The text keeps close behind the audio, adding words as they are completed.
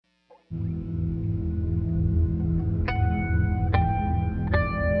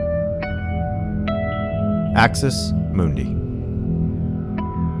Axis Mundi.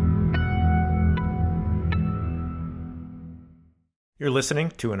 You're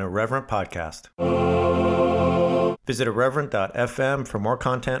listening to an Irreverent podcast. Visit irreverent.fm for more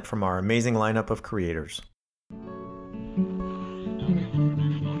content from our amazing lineup of creators.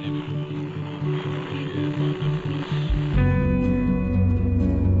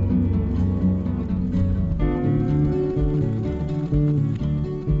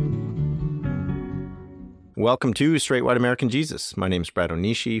 Welcome to Straight White American Jesus. My name is Brad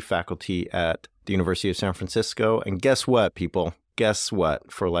Onishi, faculty at the University of San Francisco. And guess what, people? Guess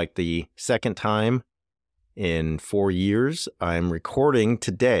what? For like the second time in 4 years, I'm recording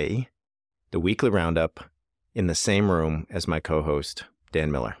today the weekly Roundup in the same room as my co-host,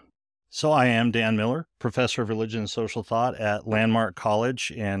 Dan Miller. So I am Dan Miller, professor of religion and social thought at Landmark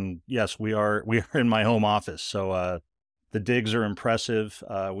College. And yes, we are in my home office. So the digs are impressive.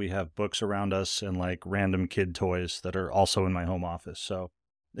 We have books around us and like random kid toys that are also in my home office. So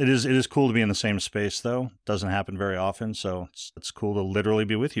it is cool to be in the same space, though. Doesn't happen very often. So it's cool to literally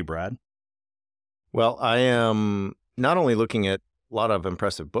be with you, Brad. Well, I am not only looking at a lot of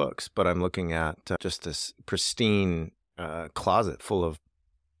impressive books, but I'm looking at just this pristine closet full of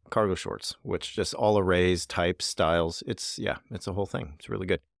cargo shorts, which just all arrays, types, styles. It's a whole thing. It's really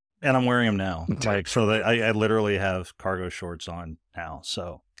good. And I'm wearing them now. I literally have cargo shorts on now.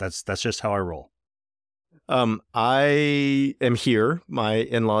 So that's just how I roll. I am here. My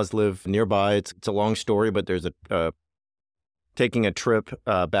in-laws live nearby. It's a long story, but there's taking a trip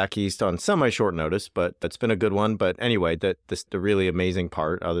back east on semi-short notice, but that's been a good one. But anyway, the really amazing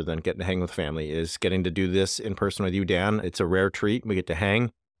part, other than getting to hang with family, is getting to do this in person with you, Dan. It's a rare treat. We get to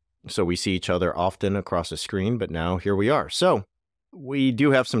hang. So we see each other often across a screen, but now here we are. So we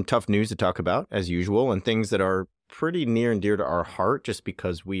do have some tough news to talk about, as usual, and things that are pretty near and dear to our heart just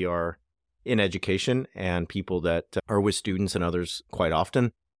because we are in education and people that are with students and others quite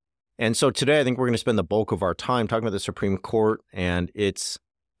often. And so today, I think we're going to spend the bulk of our time talking about the Supreme Court and its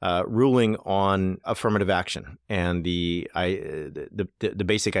ruling on affirmative action and the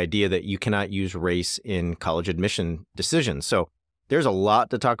basic idea that you cannot use race in college admission decisions. So there's a lot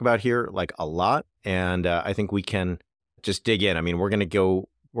to talk about here, like a lot, and I think we can just dig in. I mean, we're going to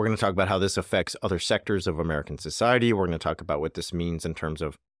talk about how this affects other sectors of American society. We're going to talk about what this means in terms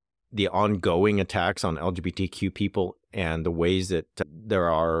of the ongoing attacks on LGBTQ people and the ways that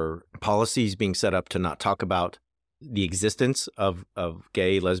there are policies being set up to not talk about the existence of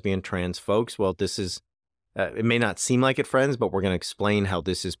gay, lesbian, trans folks. Well, this is, it may not seem like it, friends, but we're going to explain how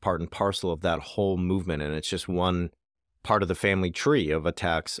this is part and parcel of that whole movement. And it's just one part of the family tree of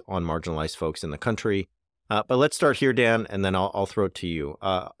attacks on marginalized folks in the country. But let's start here, Dan, and then I'll throw it to you.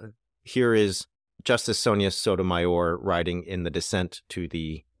 Here is Justice Sonia Sotomayor writing in the dissent to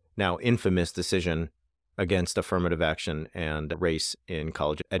the now infamous decision against affirmative action and race in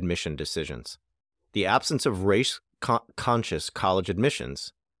college admission decisions. The absence of race-conscious college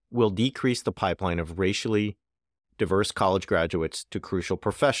admissions will decrease the pipeline of racially diverse college graduates to crucial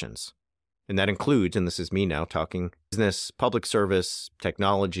professions. And that includes, and this is me now talking, business, public service,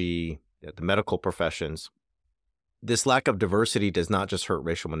 technology, the medical professions. This lack of diversity does not just hurt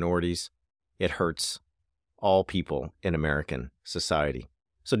racial minorities, it hurts all people in American society.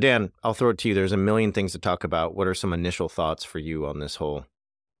 So Dan, I'll throw it to you. There's a million things to talk about. What are some initial thoughts for you on this whole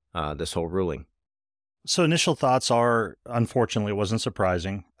ruling? So initial thoughts are, unfortunately, it wasn't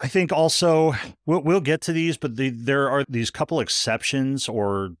surprising. I think also, we'll get to these, but there are these couple exceptions,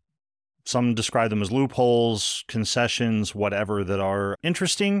 or some describe them as loopholes, concessions, whatever, that are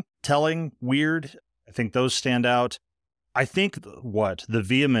interesting, telling, weird. I think those stand out. I think the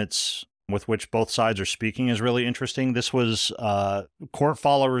vehemence with which both sides are speaking is really interesting. This was, court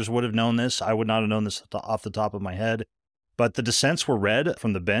followers would have known this. I would not have known this off the top of my head. But the dissents were read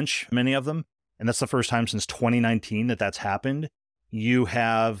from the bench, many of them. And that's the first time since 2019 that's happened. You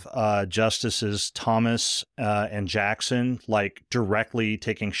have Justices Thomas and Jackson like directly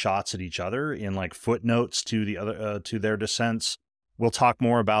taking shots at each other in like footnotes to the other to their dissents. We'll talk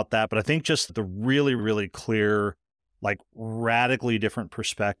more about that, but I think just the really, really clear, like radically different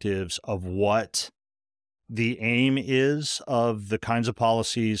perspectives of what the aim is of the kinds of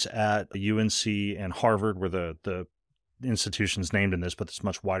policies at UNC and Harvard, where the institutions named in this, but this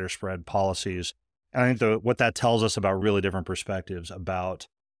much wider spread policies. And I think what that tells us about really different perspectives about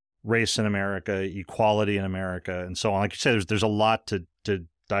race in America, equality in America, and so on. Like you said, there's a lot to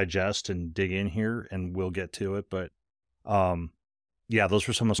digest and dig in here, and we'll get to it. But yeah, those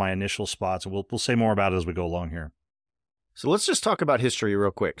were some of my initial spots, and we'll say more about it as we go along here. So let's just talk about history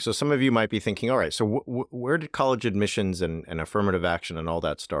real quick. So some of you might be thinking, all right, so where did college admissions and affirmative action and all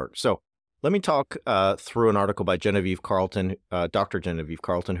that start? So Let me talk through an article by Genevieve Carlton, Dr. Genevieve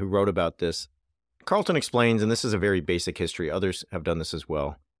Carlton, who wrote about this. Carlton explains, and this is a very basic history, others have done this as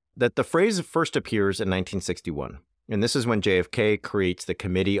well, that the phrase first appears in 1961. And this is when JFK creates the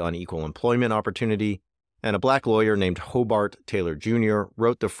Committee on Equal Employment Opportunity, and a black lawyer named Hobart Taylor Jr.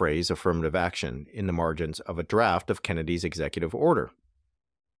 wrote the phrase affirmative action in the margins of a draft of Kennedy's executive order.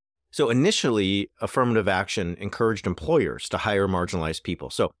 So initially, affirmative action encouraged employers to hire marginalized people.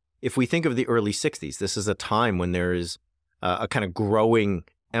 So if we think of the early 60s, this is a time when there is a kind of growing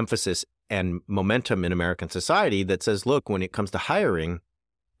emphasis and momentum in American society that says, look, when it comes to hiring,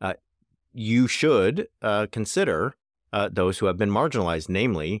 you should consider those who have been marginalized,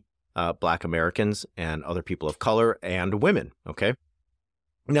 namely Black Americans and other people of color and women, okay?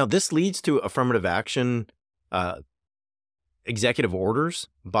 Now, this leads to affirmative action executive orders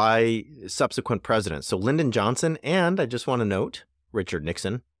by subsequent presidents. So Lyndon Johnson and, I just want to note, Richard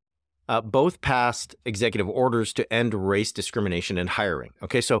Nixon, both passed executive orders to end race discrimination in hiring.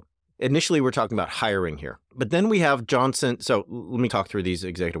 Okay, so initially we're talking about hiring here. But then we have Johnson. So let me talk through these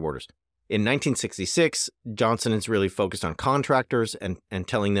executive orders. In 1966, Johnson is really focused on contractors and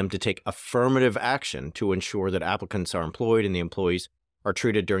telling them to take affirmative action to ensure that applicants are employed and the employees are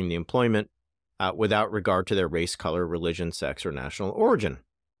treated during the employment without regard to their race, color, religion, sex, or national origin.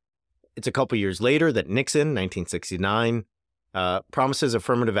 It's a couple years later that Nixon, 1969, promises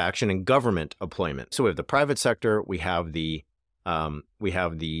affirmative action in government employment. So we have the private sector, we have the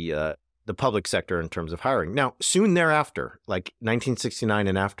public sector in terms of hiring. Now, soon thereafter, like 1969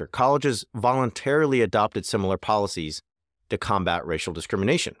 and after, colleges voluntarily adopted similar policies to combat racial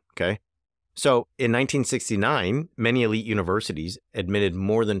discrimination. Okay, so in 1969, many elite universities admitted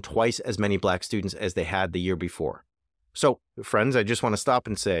more than twice as many Black students as they had the year before. So, friends, I just want to stop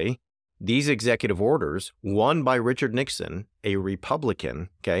and say, these executive orders, one by Richard Nixon, a Republican,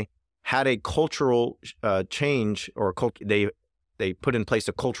 okay, had a cultural change, or they put in place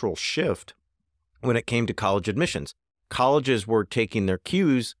a cultural shift when it came to college admissions. Colleges were taking their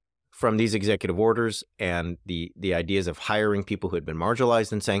cues from these executive orders and the ideas of hiring people who had been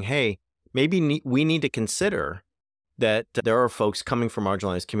marginalized and saying, hey, maybe we need to consider that there are folks coming from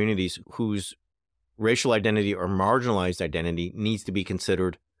marginalized communities whose racial identity or marginalized identity needs to be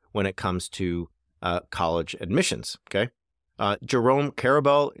considered when it comes to college admissions, okay? Jerome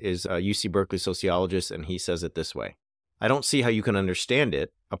Karabel is a UC Berkeley sociologist, and he says it this way. I don't see how you can understand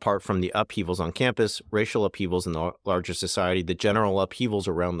it apart from the upheavals on campus, racial upheavals in the larger society, the general upheavals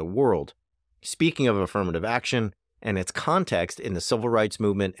around the world. Speaking of affirmative action and its context in the civil rights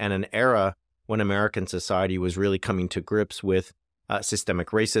movement and an era when American society was really coming to grips with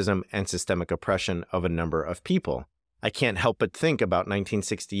systemic racism and systemic oppression of a number of people. I can't help but think about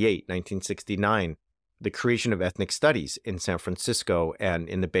 1968, 1969, the creation of ethnic studies in San Francisco and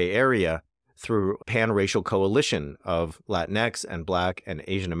in the Bay Area through a pan-racial coalition of Latinx and Black and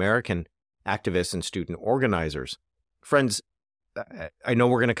Asian American activists and student organizers. Friends, I know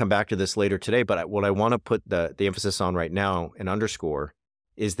we're going to come back to this later today, but what I want to put the emphasis on right now and underscore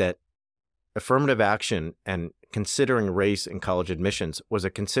is that affirmative action and considering race in college admissions was a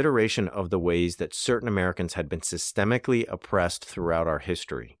consideration of the ways that certain Americans had been systemically oppressed throughout our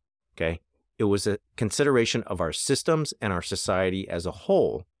history, okay? It was a consideration of our systems and our society as a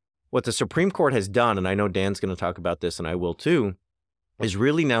whole. What the Supreme Court has done, and I know Dan's going to talk about this and I will too, is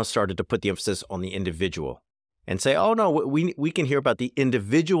really now started to put the emphasis on the individual and say, oh no, we can hear about the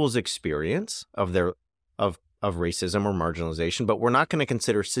individual's experience of racism or marginalization, but we're not going to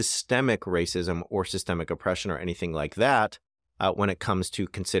consider systemic racism or systemic oppression or anything like that when it comes to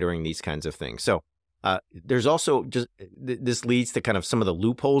considering these kinds of things. So there's also just, this leads to kind of some of the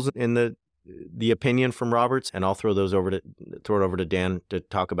loopholes in the opinion from Roberts, and I'll throw it over to Dan to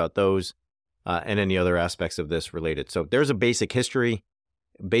talk about those and any other aspects of this related. So there's a basic history.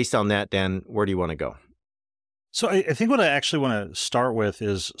 Based on that, Dan, where do you want to go? So I think what I actually want to start with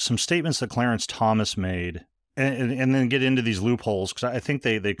is some statements that Clarence Thomas made, and then get into these loopholes, because I think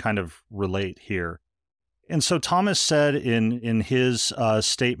they kind of relate here. And so Thomas said in his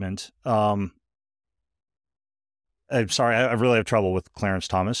statement, I'm sorry, I really have trouble with Clarence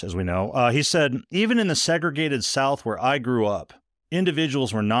Thomas, as we know. He said, even in the segregated South where I grew up,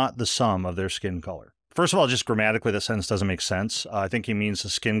 individuals were not the sum of their skin color. First of all, just grammatically, the sentence doesn't make sense. I think he means the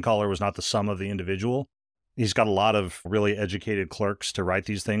skin color was not the sum of the individual. He's got a lot of really educated clerks to write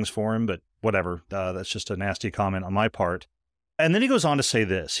these things for him, but whatever. That's just a nasty comment on my part. And then he goes on to say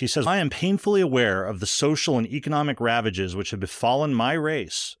this. He says, I am painfully aware of the social and economic ravages which have befallen my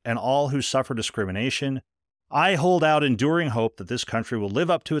race and all who suffer discrimination. I hold out enduring hope that this country will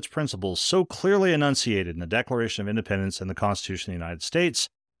live up to its principles so clearly enunciated in the Declaration of Independence and the Constitution of the United States,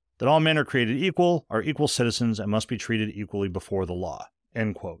 that all men are created equal, are equal citizens, and must be treated equally before the law,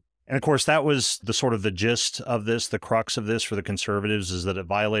 end quote. And of course, that was the sort of the gist of this, the crux of this for the conservatives, is that it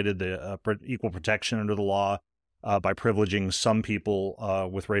violated the equal protection under the law by privileging some people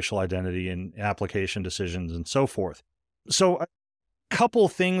with racial identity in application decisions and so forth. So a couple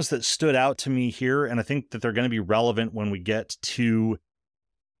things that stood out to me here, and I think that they're going to be relevant when we get to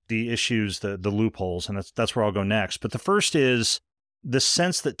the issues, the loopholes, and that's where I'll go next. But the first is the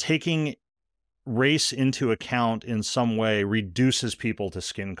sense that taking race into account in some way reduces people to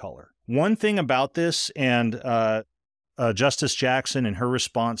skin color. One thing about this, and Justice Jackson in her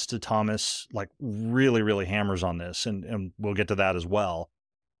response to Thomas, like really, really hammers on this, and we'll get to that as well,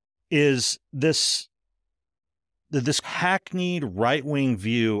 is this hackneyed right-wing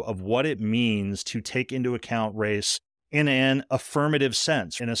view of what it means to take into account race in an affirmative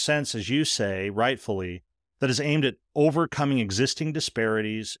sense, in a sense, as you say, rightfully, that is aimed at overcoming existing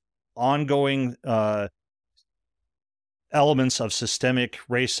disparities, ongoing elements of systemic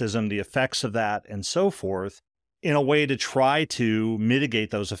racism, the effects of that, and so forth, in a way to try to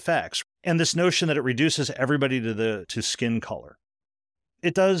mitigate those effects. And this notion that it reduces everybody to skin color.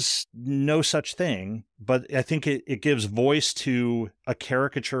 It does no such thing, but I think it gives voice to a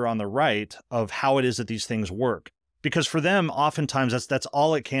caricature on the right of how it is that these things work. Because for them, oftentimes, that's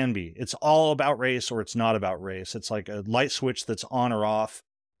all it can be. It's all about race or it's not about race. It's like a light switch that's on or off,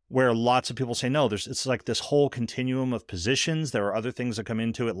 where lots of people say, no, it's like this whole continuum of positions. There are other things that come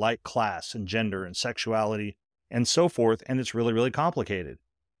into it, like class and gender and sexuality and so forth, and it's really, really complicated.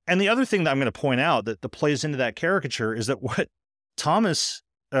 And the other thing that I'm going to point out that plays into that caricature is that what Thomas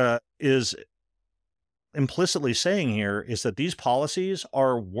is implicitly saying here is that these policies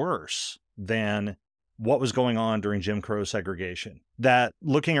are worse than what was going on during Jim Crow segregation. That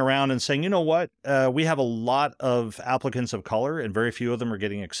looking around and saying, you know what, we have a lot of applicants of color and very few of them are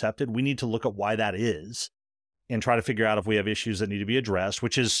getting accepted. We need to look at why that is and try to figure out if we have issues that need to be addressed,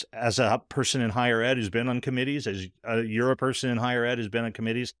 which is, as a person in higher ed who's been on committees, as you're a person in higher ed who's been on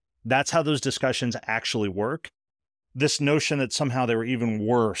committees, that's how those discussions actually work. This notion that somehow they were even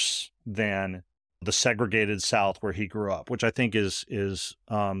worse than the segregated South where he grew up, which I think is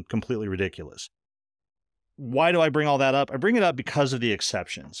completely ridiculous. Why do I bring all that up? I bring it up because of the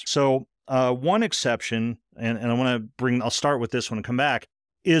exceptions. So one exception, and I'll start with this one and come back,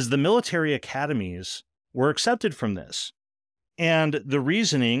 is the military academies were accepted from this. And the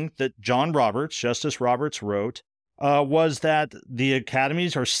reasoning that Justice Roberts wrote, was that the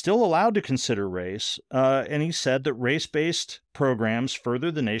academies are still allowed to consider race. And he said that race-based programs further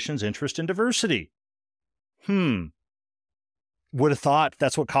the nation's interest in diversity. Would have thought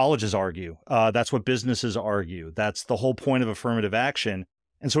that's what colleges argue. That's what businesses argue. That's the whole point of affirmative action.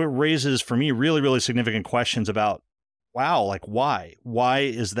 And so it raises, for me, really, really significant questions about, wow, like why? Why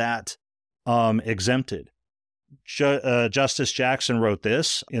is that exempted? Justice Jackson wrote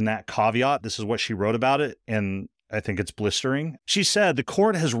this in that caveat. This is what she wrote about it, and I think it's blistering. She said, the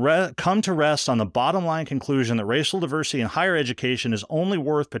court has come to rest on the bottom line conclusion that racial diversity in higher education is only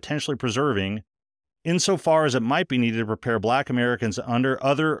worth potentially preserving insofar as it might be needed to prepare Black Americans under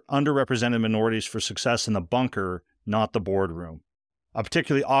other underrepresented minorities for success in the bunker, not the boardroom. A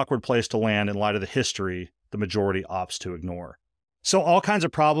particularly awkward place to land in light of the history the majority opts to ignore. So all kinds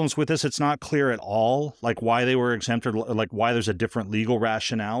of problems with this. It's not clear at all, like why they were exempted, like why there's a different legal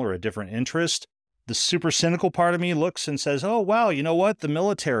rationale or a different interest. The super cynical part of me looks and says, oh, wow, you know what? The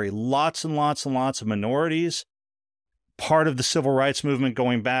military, lots and lots and lots of minorities. Part of the civil rights movement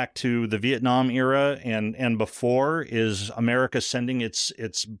going back to the Vietnam era and before is America sending its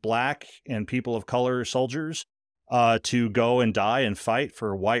Black and people of color soldiers to go and die and fight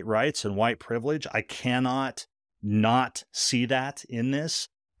for white rights and white privilege. I cannot not see that in this.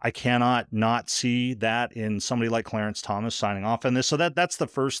 I cannot not see that in somebody like Clarence Thomas signing off on this. So that's the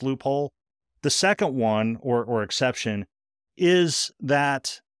first loophole. The second one, or exception, is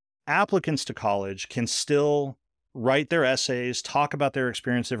that applicants to college can still write their essays, talk about their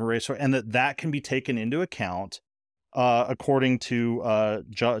experience of race, and that can be taken into account, according to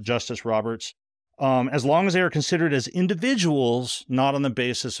Justice Roberts, as long as they are considered as individuals, not on the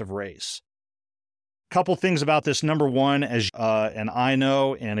basis of race. Couple things about this. Number one, and I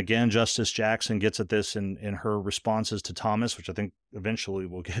know, and again, Justice Jackson gets at this in her responses to Thomas, which I think eventually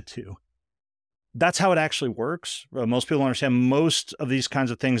we'll get to. That's how it actually works. Most people understand most of these kinds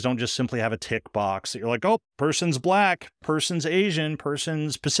of things don't just simply have a tick box that you're like, oh, person's Black, person's Asian,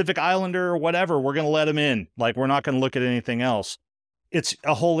 person's Pacific Islander, or whatever. We're going to let them in. Like, we're not going to look at anything else. It's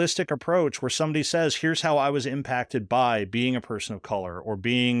a holistic approach where somebody says, here's how I was impacted by being a person of color or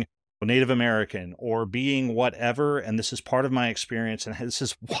being Native American or being whatever, and this is part of my experience, and this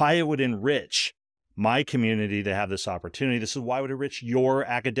is why it would enrich my community to have this opportunity. This is why it would enrich your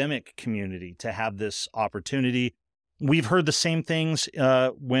academic community to have this opportunity. We've heard the same things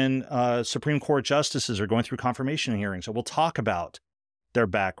when Supreme Court justices are going through confirmation hearings, so we'll talk about their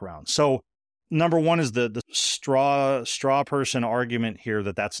background. So number one is the straw person argument here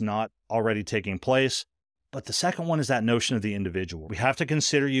that that's not already taking place. But the second one is that notion of the individual. We have to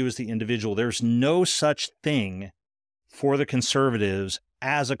consider you as the individual. There's no such thing for the conservatives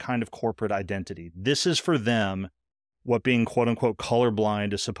as a kind of corporate identity. This is for them what being quote unquote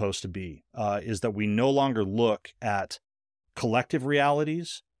colorblind is supposed to be, is that we no longer look at collective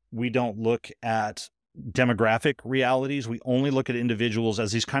realities. We don't look at demographic realities. We only look at individuals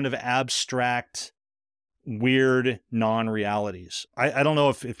as these kind of abstract, weird non-realities. I don't know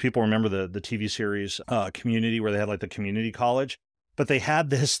if people remember the TV series Community, where they had like the community college, but they had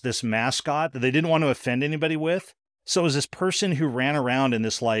this mascot that they didn't want to offend anybody with. So it was this person who ran around in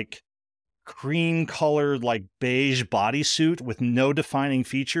this like cream colored, like beige bodysuit with no defining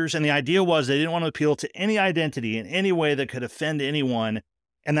features. And the idea was they didn't want to appeal to any identity in any way that could offend anyone.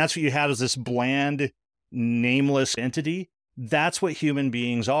 And that's what you had, is this bland, nameless entity. That's what human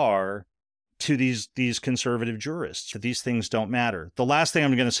beings are to these conservative jurists. These things don't matter. The last thing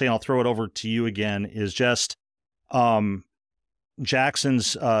I'm going to say, and I'll throw it over to you again, is just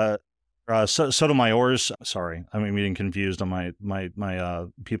Jackson's Sotomayor's. Sorry, I'm getting confused on my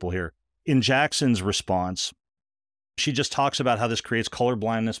people here. In Jackson's response, she just talks about how this creates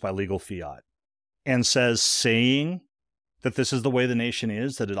colorblindness by legal fiat, and says saying that this is the way the nation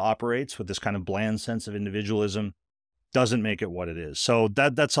is, that it operates with this kind of bland sense of individualism, doesn't make it what it is. So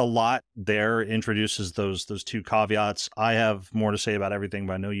that's a lot there. It introduces those two caveats. I have more to say about everything,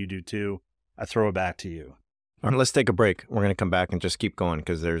 but I know you do too. I throw it back to you. All right, let's take a break. We're going to come back and just keep going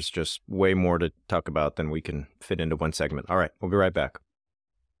because there's just way more to talk about than we can fit into one segment. All right, we'll be right back.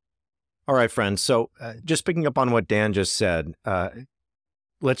 All right, friends. So just picking up on what Dan just said,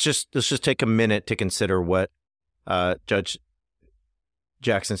 let's just take a minute to consider what Judge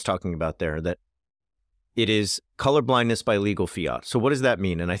Jackson's talking about there, that it is colorblindness by legal fiat. So what does that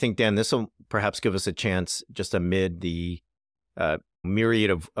mean? And I think, Dan, this will perhaps give us a chance, just amid the myriad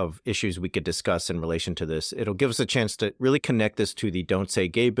of issues we could discuss in relation to this, it'll give us a chance to really connect this to the Don't Say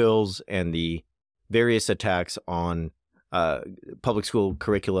Gay bills and the various attacks on public school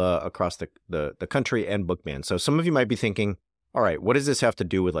curricula across the country and book bans. So some of you might be thinking, all right, what does this have to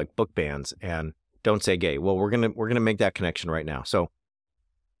do with like book bans and Don't Say Gay? Well, we're gonna make that connection right now. So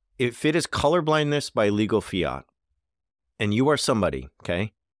if it is colorblindness by legal fiat, and you are somebody,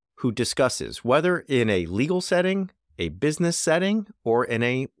 okay, who discusses, whether in a legal setting, a business setting, or in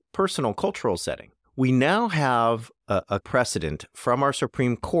a personal cultural setting, we now have a precedent from our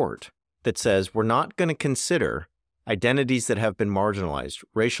Supreme Court that says we're not going to consider identities that have been marginalized,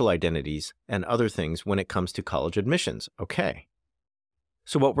 racial identities, and other things when it comes to college admissions. Okay.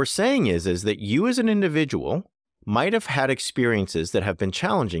 So what we're saying is that you as an individual might have had experiences that have been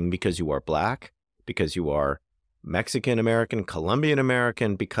challenging because you are Black, because you are Mexican American, Colombian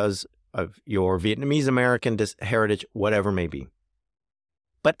American, because of your Vietnamese American heritage, whatever may be.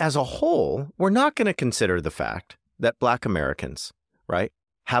 But as a whole, we're not going to consider the fact that Black Americans, right,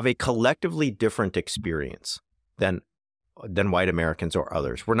 have a collectively different experience than white Americans or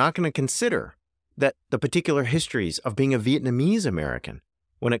others. We're not going to consider that the particular histories of being a Vietnamese American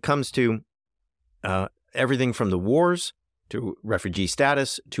when it comes to everything from the wars to refugee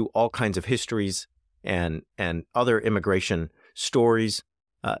status to all kinds of histories and other immigration stories.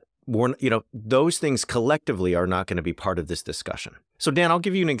 Those things collectively are not going to be part of this discussion. So, Dan, I'll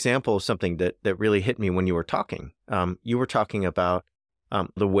give you an example of something that really hit me when you were talking. You were talking about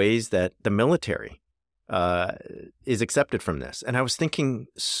the ways that the military is accepted from this. And I was thinking,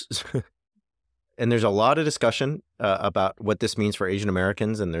 and there's a lot of discussion about what this means for Asian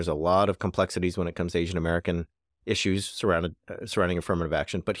Americans, and there's a lot of complexities when it comes to Asian American issues surrounding affirmative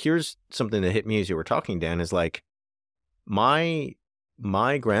action. But here's something that hit me as you were talking, Dan, is like my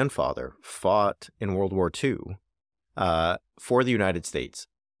grandfather fought in World War II for the United States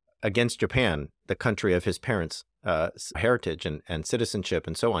against Japan, the country of his parents' heritage and citizenship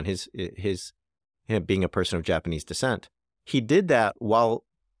and so on, his him being a person of Japanese descent. He did that while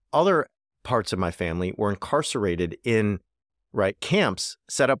other parts of my family were incarcerated in camps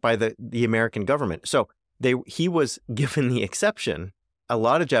set up by the American government. So he was given the exception. A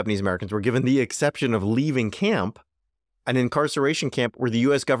lot of Japanese Americans were given the exception of leaving camp, an incarceration camp where the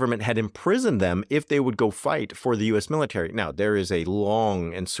U.S. government had imprisoned them if they would go fight for the U.S. military. Now, there is a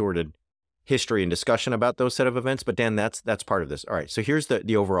long and sordid history and discussion about those set of events. But Dan, that's part of this. All right. So here's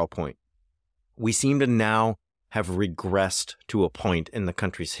the overall point. We seem to now have regressed to a point in the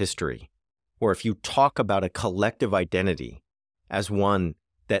country's history where if you talk about a collective identity as one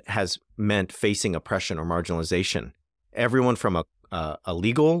that has meant facing oppression or marginalization, everyone from a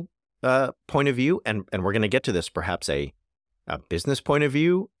legal point of view, and we're going to get to this, perhaps a business point of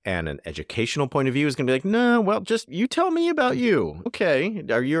view and an educational point of view, is going to be like, no, well, just you tell me about you. Okay,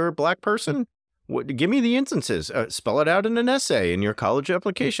 are you a black person? Give me the instances. Spell it out in an essay in your college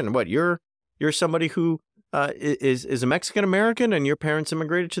application. What, you're somebody who is a Mexican American and your parents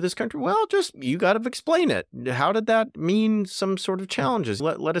immigrated to this country? Well, just you got to explain it. How did that mean some sort of challenges?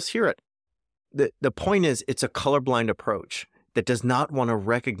 Let us hear it. The point is, it's a colorblind approach that does not want to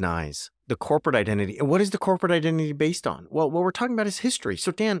recognize the corporate identity. And what is the corporate identity based on? Well, what we're talking about is history.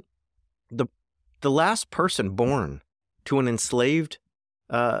 So Dan, the last person born to an enslaved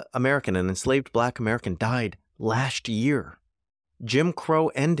American, an enslaved black American, died last year. Jim Crow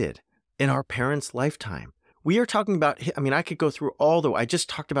ended in our parents' lifetime. We are talking about, I mean, I could go through I just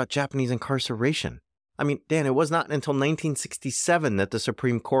talked about Japanese incarceration. I mean, Dan, it was not until 1967 that the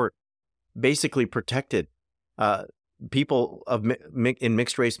Supreme Court basically protected people in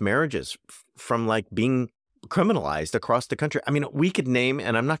mixed race marriages from like being criminalized across the country. I mean, we could name,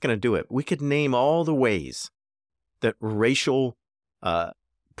 and I'm not going to do it, we could name all the ways that racial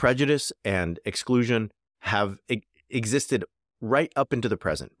prejudice and exclusion have existed right up into the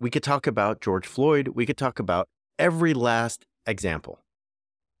present. We could talk about George Floyd. We could talk about every last example.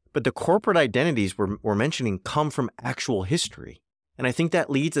 But the corporate identities we're mentioning come from actual history. And I think that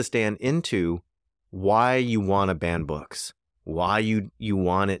leads us, Dan, into why you want to ban books, why you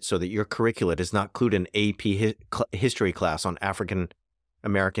want it so that your curricula does not include an AP history class on African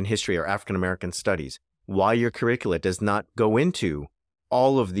American history or African American studies, why your curricula does not go into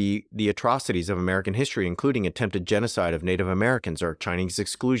all of the atrocities of American history, including attempted genocide of Native Americans or Chinese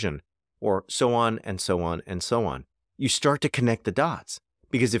exclusion, or so on and so on and so on. You start to connect the dots,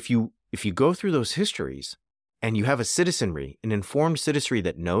 because if you go through those histories and you have a citizenry, an informed citizenry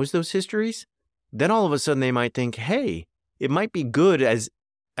that knows those histories, then all of a sudden they might think, hey, it might be good as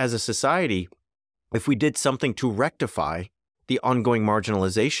a society if we did something to rectify the ongoing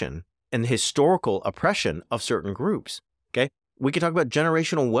marginalization and the historical oppression of certain groups. Okay? We could talk about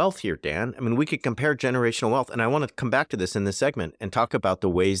generational wealth here, Dan. I mean, we could compare generational wealth, and I want to come back to this in this segment and talk about the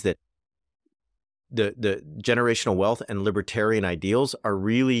ways that the generational wealth and libertarian ideals are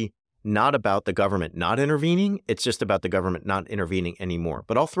really not about the government not intervening. It's just about the government not intervening anymore.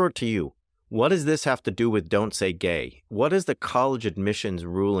 But I'll throw it to you. What does this have to do with Don't Say Gay? What does the college admissions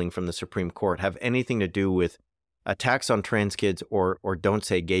ruling from the Supreme Court have anything to do with attacks on trans kids or Don't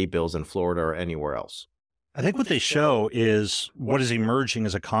Say Gay bills in Florida or anywhere else? I think what they show is what is emerging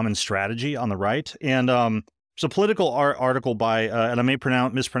as a common strategy on the right. And it's a political article by, and I may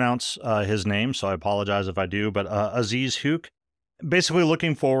mispronounce his name, so I apologize if I do, but Aziz Hook, basically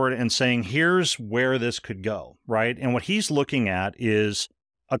looking forward and saying, here's where this could go, right? And what he's looking at is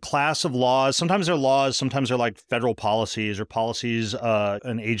a class of laws. Sometimes they're laws, sometimes they're like federal policies or policies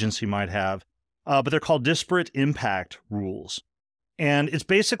an agency might have, but they're called disparate impact rules. And it's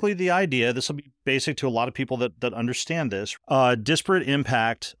basically the idea, this will be basic to a lot of people that understand this, disparate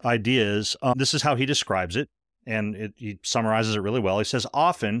impact ideas. This is how he describes it, and he summarizes it really well. He says,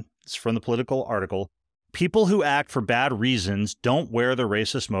 often, it's from the political article, people who act for bad reasons don't wear their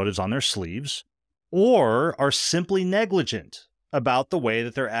racist motives on their sleeves or are simply negligent about the way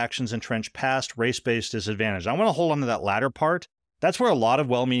that their actions entrench past race-based disadvantage. I want to hold on to that latter part. That's where a lot of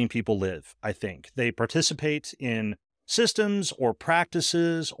well-meaning people live, I think. They participate in systems or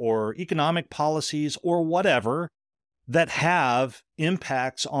practices or economic policies or whatever that have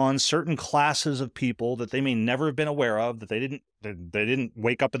impacts on certain classes of people that they may never have been aware of, that they didn't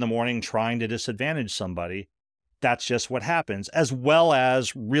wake up in the morning trying to disadvantage somebody. That's just what happens, as well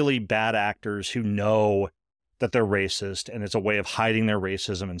as really bad actors who know that they're racist and it's a way of hiding their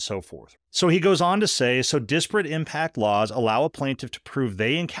racism and so forth. So he goes on to say, so disparate impact laws allow a plaintiff to prove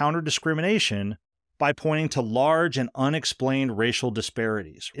they encountered discrimination by pointing to large and unexplained racial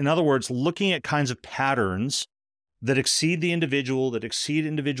disparities. In other words, looking at kinds of patterns that exceed the individual, that exceed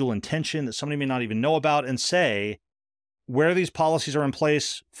individual intention that somebody may not even know about, and say, where these policies are in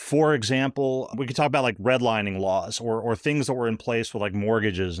place, for example, we could talk about like redlining laws or things that were in place with like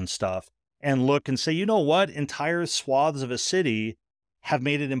mortgages and stuff, and look and say, you know what, entire swaths of a city have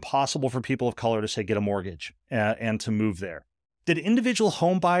made it impossible for people of color to, say, get a mortgage and to move there. Did individual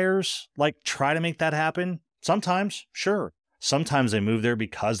home buyers like try to make that happen? Sometimes, sure. Sometimes they moved there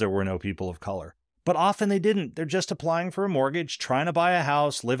because there were no people of color. But often they didn't. They're just applying for a mortgage, trying to buy a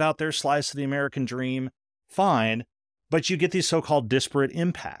house, live out their slice of the American dream. Fine. But you get these so-called disparate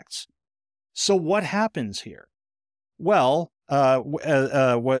impacts. So what happens here? Well,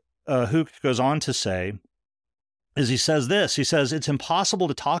 what Hook goes on to say is he says this. He says, it's impossible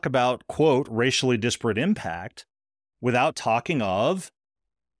to talk about, quote, racially disparate impact without talking of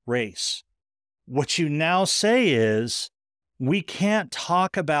race. What you now say is, we can't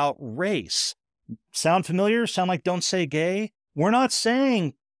talk about race. Sound familiar? Sound like Don't Say Gay? We're not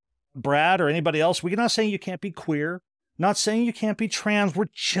saying, Brad or anybody else, we're not saying you can't be queer, not saying you can't be trans. We're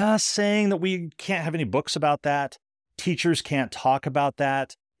just saying that we can't have any books about that. Teachers can't talk about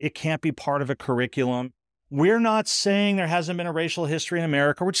that. It can't be part of a curriculum. We're not saying there hasn't been a racial history in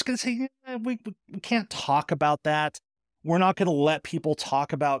America. We're just going to say we can't talk about that. We're not going to let people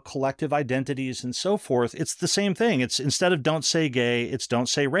talk about collective identities and so forth. It's the same thing. It's instead of Don't Say Gay, it's Don't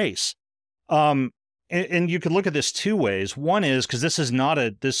Say Race. And you could look at this two ways. One is because this is not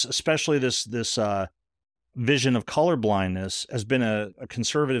especially this vision of colorblindness has been a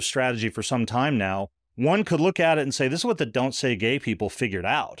conservative strategy for some time now. One could look at it and say, this is what the Don't Say Gay people figured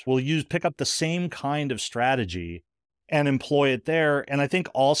out. We'll pick up the same kind of strategy and employ it there. And I think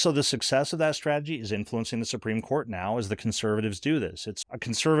also the success of that strategy is influencing the Supreme Court now as the conservatives do this. It's a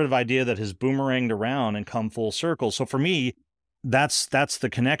conservative idea that has boomeranged around and come full circle. So for me, that's the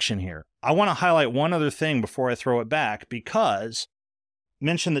connection here. I want to highlight one other thing before I throw it back, because I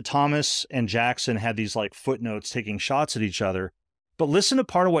mentioned that Thomas and Jackson had these like footnotes taking shots at each other. But listen to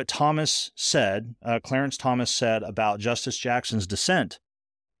part of what Thomas said, Clarence Thomas said about Justice Jackson's dissent.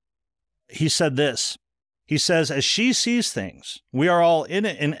 He said this. He says, as she sees things, we are all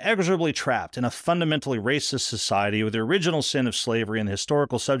inexorably trapped in a fundamentally racist society with the original sin of slavery and the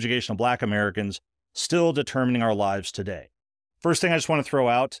historical subjugation of Black Americans still determining our lives today. First thing I just want to throw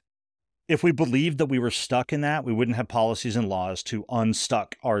out, if we believed that we were stuck in that, we wouldn't have policies and laws to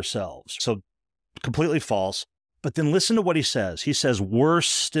unstuck ourselves. So completely false. But then listen to what he says. He says, worse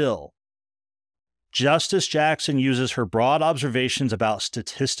still, Justice Jackson uses her broad observations about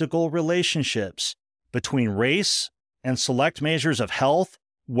statistical relationships between race and select measures of health,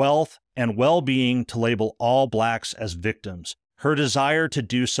 wealth, and well-being to label all Blacks as victims. Her desire to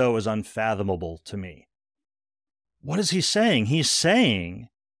do so is unfathomable to me. What is he saying? He's saying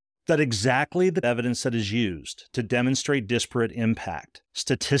that exactly the evidence that is used to demonstrate disparate impact,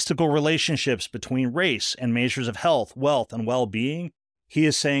 statistical relationships between race and measures of health, wealth, and well-being, he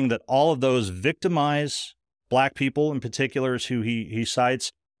is saying that all of those victimize Black people in particular, is who he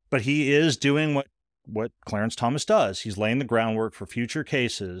cites, but he is doing what Clarence Thomas does. He's laying the groundwork for future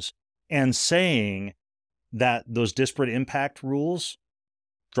cases and saying that those disparate impact rules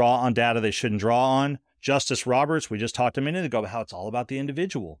draw on data they shouldn't draw on. Justice Roberts, we just talked a minute ago about how it's all about the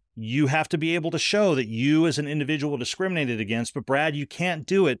individual. You have to be able to show that you as an individual discriminated against, but Brad, you can't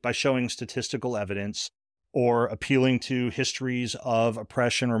do it by showing statistical evidence or appealing to histories of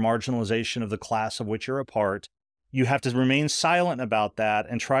oppression or marginalization of the class of which you're a part. You have to remain silent about that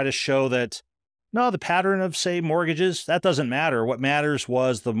and try to show that, no, the pattern of, say, mortgages, that doesn't matter. What matters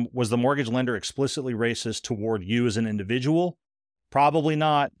was the mortgage lender explicitly racist toward you as an individual? Probably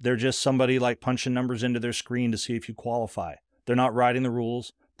not. They're just somebody like punching numbers into their screen to see if you qualify. They're not writing the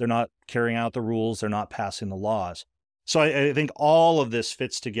rules. They're not carrying out the rules. They're not passing the laws. So I think all of this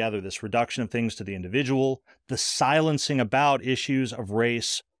fits together, this reduction of things to the individual, the silencing about issues of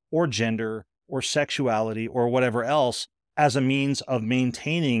race or gender or sexuality or whatever else as a means of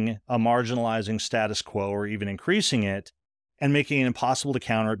maintaining a marginalizing status quo or even increasing it and making it impossible to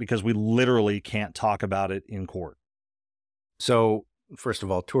counter it because we literally can't talk about it in court. So, first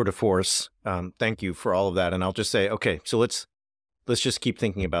of all, tour de force. Thank you for all of that. And I'll just say, okay, so let's just keep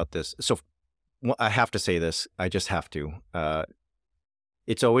thinking about this. So I have to say this. I just have to.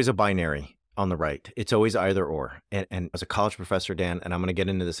 It's always a binary on the right. It's always either or. And as a college professor, Dan, and I'm going to get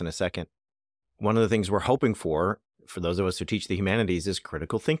into this in a second, one of the things we're hoping for those of us who teach the humanities, is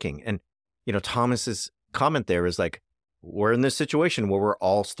critical thinking. And, Thomas's comment there is like, we're in this situation where we're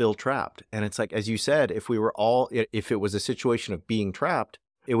all still trapped. And it's like, as you said, if it was a situation of being trapped,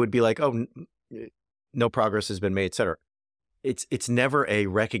 it would be like, oh, no progress has been made, et cetera. It's never a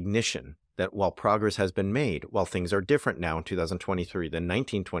recognition that while progress has been made, while things are different now in 2023 than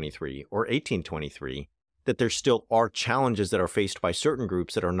 1923 or 1823, that there still are challenges that are faced by certain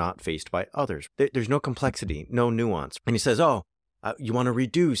groups that are not faced by others. There's no complexity, no nuance. And he says, you want to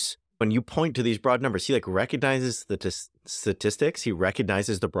reduce. When you point to these broad numbers, he recognizes the statistics, he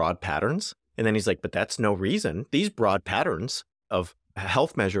recognizes the broad patterns, and then he's like, but that's no reason. These broad patterns of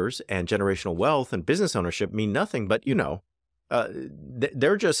health measures and generational wealth and business ownership mean nothing but,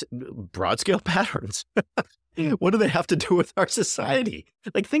 They're just broad scale patterns. What do they have to do with our society?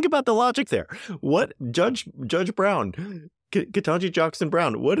 Like, think about the logic there. What Judge Brown, Ketanji Jackson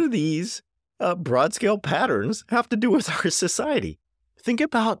Brown, what do these broad scale patterns have to do with our society? Think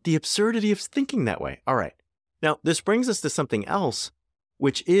about the absurdity of thinking that way. All right. Now, this brings us to something else,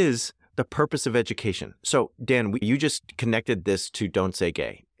 which is the purpose of education. So, Dan, you just connected this to Don't Say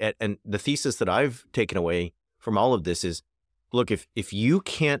Gay. And the thesis that I've taken away from all of this is, look, if you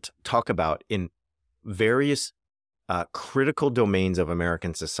can't talk about in various critical domains of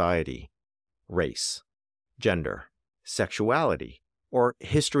American society, race, gender, sexuality, or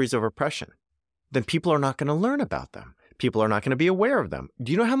histories of oppression, then people are not going to learn about them. People are not going to be aware of them.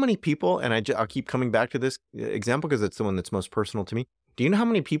 Do you know how many people, and I'll keep coming back to this example because it's the one that's most personal to me. Do you know how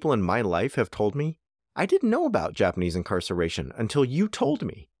many people in my life have told me, I didn't know about Japanese incarceration until you told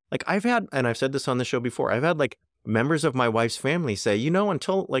me? Like, I've had, and I've said this on the show before, I've had like members of my wife's family say,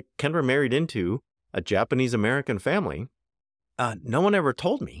 until like Kendra married into a Japanese American family, no one ever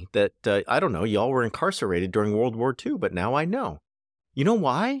told me that, I don't know, y'all were incarcerated during World War II, but now I know. You know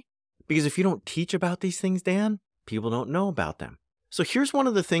why? Because if you don't teach about these things, Dan, people don't know about them. So here's one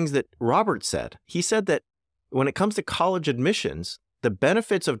of the things that Robert said. He said that when it comes to college admissions, the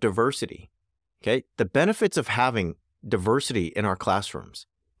benefits of diversity, okay, the benefits of having diversity in our classrooms,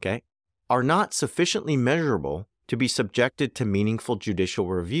 okay, are not sufficiently measurable to be subjected to meaningful judicial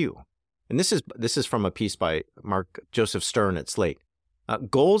review. And this is from a piece by Mark Joseph Stern at Slate.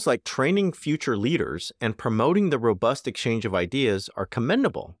 Goals like training future leaders and promoting the robust exchange of ideas are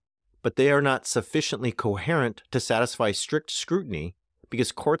commendable, but they are not sufficiently coherent to satisfy strict scrutiny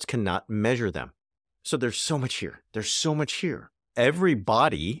because courts cannot measure them. So there's so much here. There's so much here. Every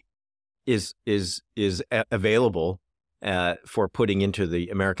body is available for putting into the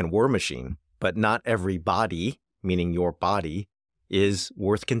American war machine, but not every body, meaning your body, is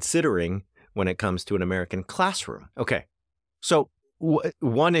worth considering when it comes to an American classroom. Okay, so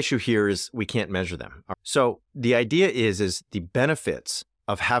one issue here is we can't measure them. So the idea is the benefits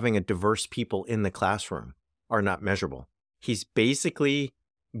of having a diverse people in the classroom are not measurable. He's basically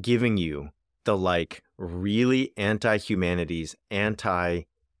giving you the like really anti-humanities, anti-study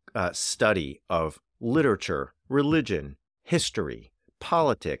of literature, religion, history,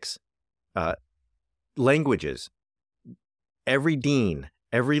 politics, languages. Every dean,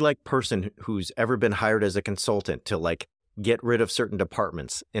 every like person who's ever been hired as a consultant to like get rid of certain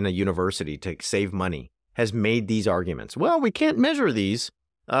departments in a university to save money has made these arguments. Well, we can't measure these.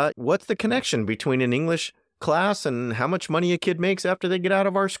 What's the connection between an English class and how much money a kid makes after they get out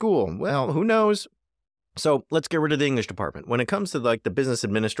of our school? Well, who knows? So let's get rid of the English department. When it comes to like the business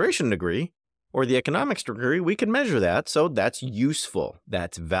administration degree or the economics degree, we can measure that. So that's useful.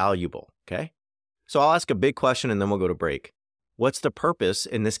 That's valuable. Okay. So I'll ask a big question and then we'll go to break. What's the purpose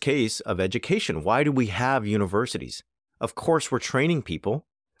in this case of education? Why do we have universities? Of course, we're training people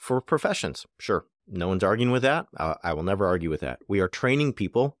for professions. Sure. No one's arguing with that. I will never argue with that. We are training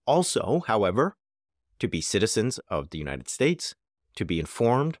people also, however, to be citizens of the United States, to be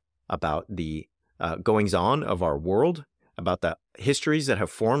informed about the goings-on of our world, about the histories that have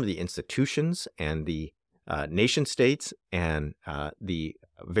formed the institutions and the nation states and the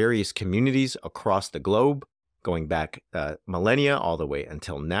various communities across the globe, going back millennia all the way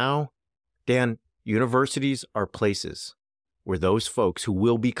until now. Dan, universities are places where those folks who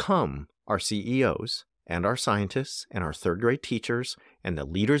will become our CEOs and our scientists and our third-grade teachers and the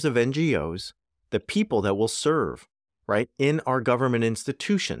leaders of NGOs, the people that will serve, right, in our government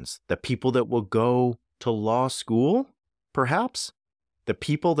institutions, the people that will go to law school, perhaps, the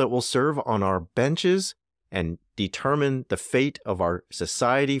people that will serve on our benches and determine the fate of our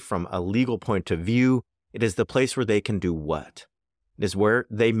society from a legal point of view. It is the place where they can do what? It is where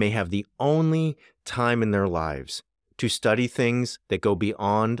they may have the only time in their lives to study things that go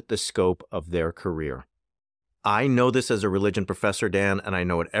beyond the scope of their career. I know this as a religion professor, Dan, and I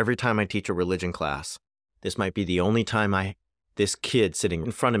know it every time I teach a religion class. This might be the only time this kid sitting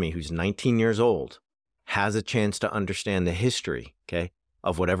in front of me who's 19 years old has a chance to understand the history, okay,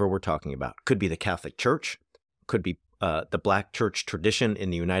 of whatever we're talking about. Could be the Catholic Church, could be the Black church tradition in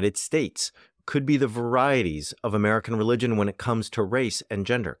the United States, could be the varieties of American religion when it comes to race and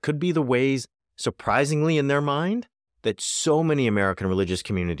gender, could be the ways, surprisingly in their mind, that so many American religious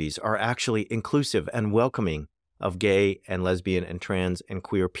communities are actually inclusive and welcoming of gay and lesbian and trans and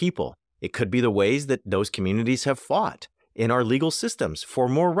queer people. It could be the ways that those communities have fought in our legal systems for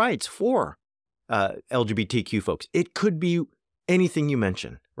more rights for LGBTQ folks. It could be anything you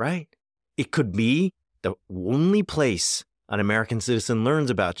mention, right? It could be the only place an American citizen learns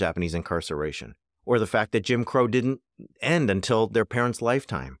about Japanese incarceration, or the fact that Jim Crow didn't end until their parents'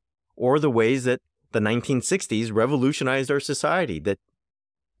 lifetime, or the ways that the 1960s revolutionized our society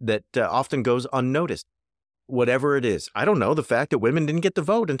that often goes unnoticed. Whatever it is. I don't know, the fact that women didn't get the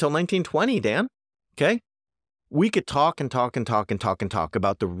vote until 1920, Dan. Okay? We could talk and talk and talk and talk and talk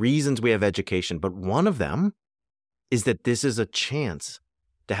about the reasons we have education, but one of them is that this is a chance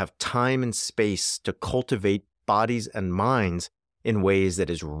to have time and space to cultivate bodies and minds in ways that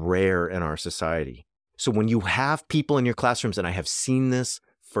is rare in our society. So when you have people in your classrooms, and I have seen this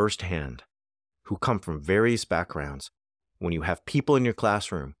firsthand, who come from various backgrounds, when you have people in your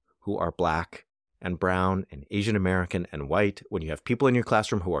classroom who are Black and brown and Asian American and white, when you have people in your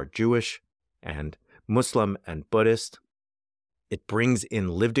classroom who are Jewish and Muslim and Buddhist, it brings in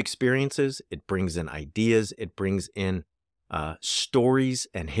lived experiences, it brings in ideas, it brings in stories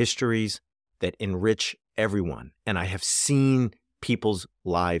and histories that enrich everyone. And I have seen people's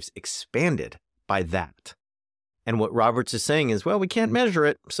lives expanded by that. And what Roberts is saying is, well, we can't measure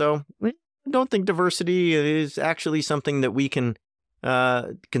it, so I don't think diversity is actually something that we can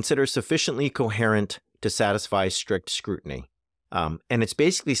consider sufficiently coherent to satisfy strict scrutiny. And it's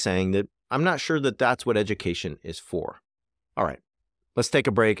basically saying that I'm not sure that that's what education is for. All right, let's take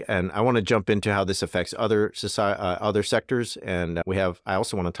a break, and I want to jump into how this affects other sectors. And I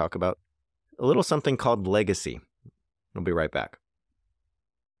also want to talk about a little something called legacy. I'll be right back.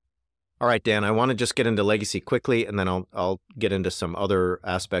 All right, Dan, I want to just get into legacy quickly, and then I'll get into some other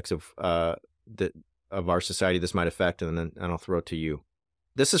aspects of our society this might affect, and I'll throw it to you.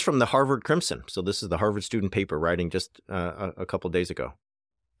 This is from the Harvard Crimson. So this is the Harvard student paper writing just a couple days ago,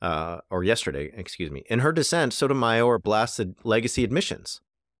 or yesterday, excuse me. In her dissent, Sotomayor blasted legacy admissions,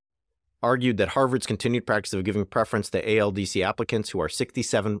 argued that Harvard's continued practice of giving preference to ALDC applicants who are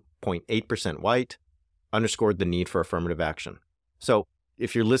 67.8% white underscored the need for affirmative action. So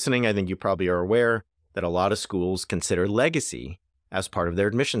if you're listening, I think you probably are aware that a lot of schools consider legacy as part of their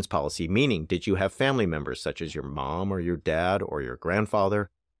admissions policy, meaning did you have family members such as your mom or your dad or your grandfather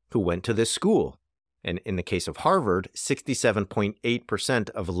who went to this school? And in the case of Harvard, 67.8%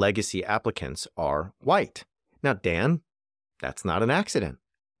 of legacy applicants are white. Now, Dan, that's not an accident.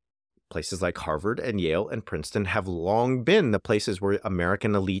 Places like Harvard and Yale and Princeton have long been the places where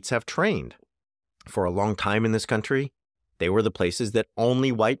American elites have trained. For a long time in this country, they were the places that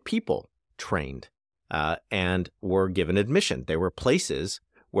only white people trained and were given admission. They were places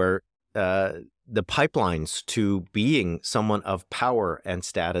where the pipelines to being someone of power and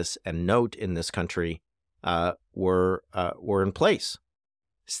status and note in this country were in place.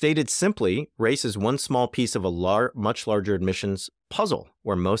 Stated simply, race is one small piece of a much larger admissions puzzle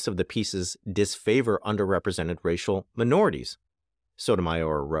where most of the pieces disfavor underrepresented racial minorities,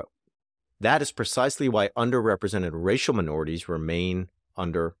 Sotomayor wrote. That is precisely why underrepresented racial minorities remain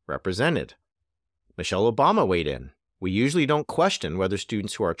underrepresented. Michelle Obama weighed in. We usually don't question whether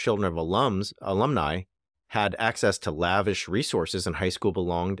students who are children of alumni had access to lavish resources in high school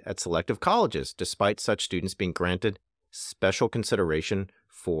belonged at selective colleges, despite such students being granted special consideration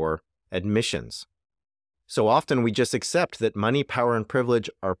for admissions. So often we just accept that money, power, and privilege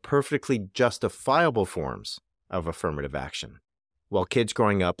are perfectly justifiable forms of affirmative action, while kids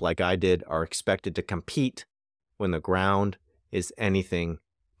growing up like I did are expected to compete when the ground is anything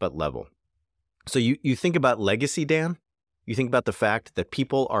but level. So you think about legacy, Dan? You think about the fact that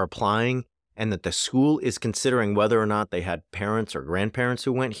people are applying and that the school is considering whether or not they had parents or grandparents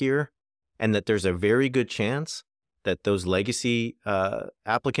who went here, and that there's a very good chance that those legacy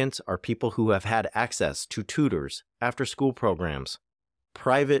applicants are people who have had access to tutors, after-school programs,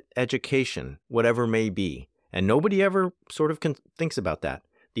 private education, whatever may be. And nobody ever sort of thinks about that.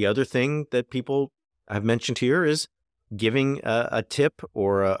 The other thing that people have mentioned here is giving a tip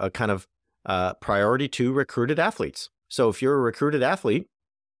or a kind of priority to recruited athletes. So if you're a recruited athlete,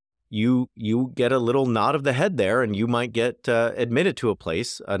 you get a little nod of the head there, and you might get admitted to a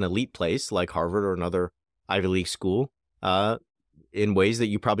place, an elite place like Harvard or another Ivy League school, in ways that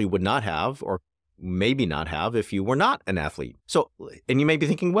you probably would not have or maybe not have if you were not an athlete. So, and you may be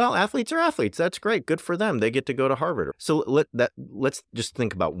thinking, well, athletes are athletes. That's great. Good for them. They get to go to Harvard. So let's just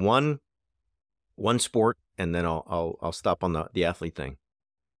think about one sport, and then I'll stop on the athlete thing.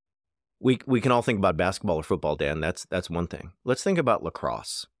 We can all think about basketball or football, Dan. That's one thing. Let's think about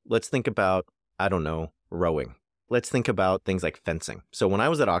lacrosse. Let's think about, I don't know, rowing. Let's think about things like fencing. So when I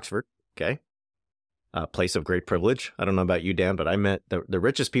was at Oxford, okay, a place of great privilege. I don't know about you, Dan, but I met the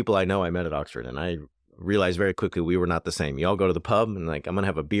richest people I know I met at Oxford, and I realized very quickly we were not the same. You all go to the pub, and like, I'm going to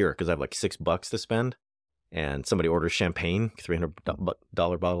have a beer because I have like $6 to spend, and somebody orders champagne,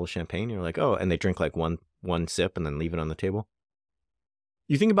 $300 bottle of champagne. You're like, oh, and they drink like one sip and then leave it on the table.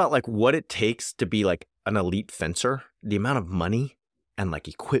 You think about like what it takes to be like an elite fencer, the amount of money and like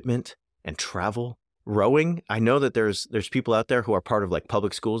equipment and travel. Rowing, I know that there's people out there who are part of like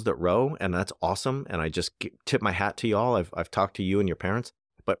public schools that row, and that's awesome. And I just tip my hat to y'all. I've talked to you and your parents,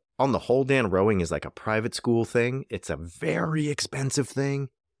 but on the whole, Dan, rowing is like a private school thing. It's a very expensive thing.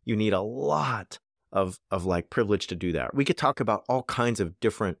 You need a lot of like privilege to do that. We could talk about all kinds of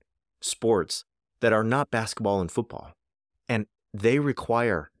different sports that are not basketball and football, and they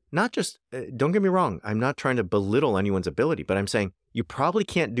require not just, don't get me wrong, I'm not trying to belittle anyone's ability, but I'm saying you probably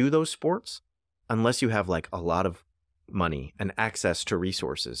can't do those sports unless you have like a lot of money and access to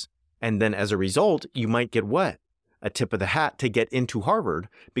resources. And then as a result, you might get what? A tip of the hat to get into Harvard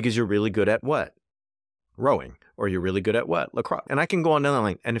because you're really good at what? Rowing. Or you're really good at what? Lacrosse. And I can go on down the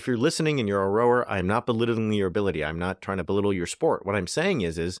line. And if you're listening and you're a rower, I'm not belittling your ability. I'm not trying to belittle your sport. What I'm saying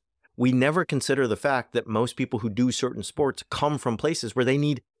is we never consider the fact that most people who do certain sports come from places where they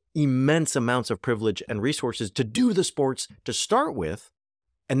need immense amounts of privilege and resources to do the sports to start with.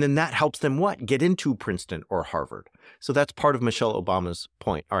 And then that helps them what? Get into Princeton or Harvard. So that's part of Michelle Obama's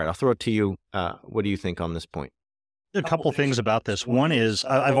point. All right, I'll throw it to you. What do you think on this point? A couple things about this. One is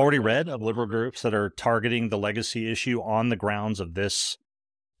I've already read of liberal groups that are targeting the legacy issue on the grounds of this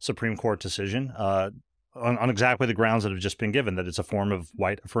Supreme Court decision, on exactly the grounds that have just been given, that it's a form of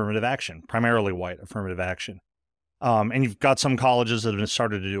white affirmative action, primarily white affirmative action. And you've got some colleges that have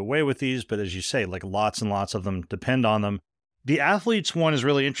started to do away with these, but as you say, like lots and lots of them depend on them. The athletes one is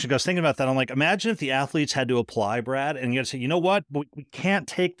really interesting. I was thinking about that. I'm like, imagine if the athletes had to apply, Brad, and you got to say, you know what? We can't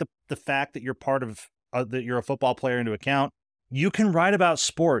take the fact that you're part of, that you're a football player into account. You can write about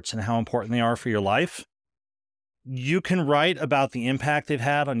sports and how important they are for your life. You can write about the impact they've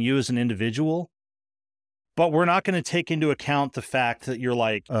had on you as an individual, but we're not going to take into account the fact that you're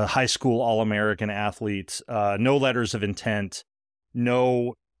like a high school All-American athlete, no letters of intent,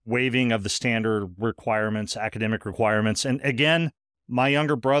 no waiving of the standard requirements, academic requirements. And again, my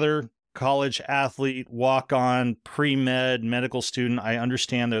younger brother, college athlete, walk-on, pre-med, medical student, I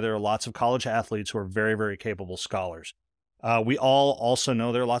understand that there are lots of college athletes who are very, very capable scholars. We all also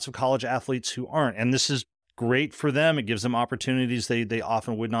know there are lots of college athletes who aren't, and this is great for them. It gives them opportunities they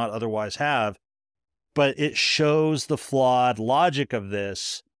often would not otherwise have, but it shows the flawed logic of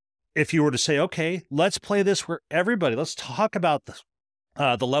this. If you were to say, okay, let's play this where everybody, let's talk about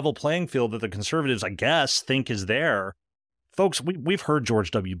the level playing field that the conservatives, I guess, think is there. Folks, we've heard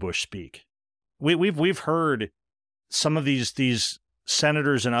George W. Bush speak. We've heard some of these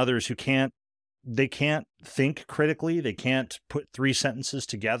senators and others who can't think critically. They can't put three sentences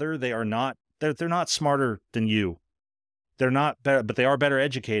together. They're not smarter than you. They're not better, but they are better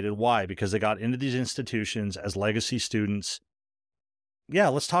educated. Why? Because they got into these institutions as legacy students. Yeah,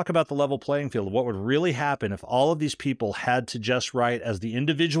 let's talk about the level playing field. What would really happen if all of these people had to just write as the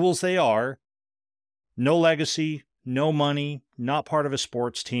individuals they are, no legacy, no money, not part of a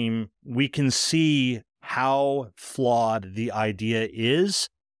sports team. We can see how flawed the idea is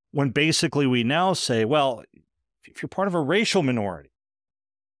when basically we now say, well, if you're part of a racial minority,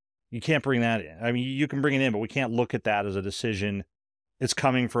 you can't bring that in. I mean, you can bring it in, but we can't look at that as a decision. It's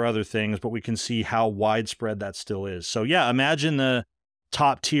coming for other things, but we can see how widespread that still is. So yeah, imagine the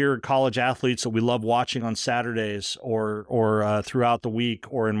top tier college athletes that we love watching on Saturdays or throughout the week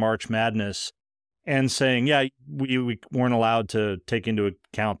or in March Madness, and saying, yeah, we weren't allowed to take into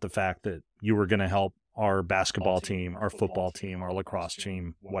account the fact that you were going to help our basketball team, our football team, our lacrosse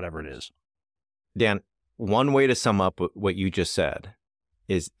team, whatever it is. Dan, one way to sum up what you just said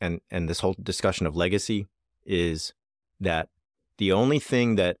is, and this whole discussion of legacy, is that the only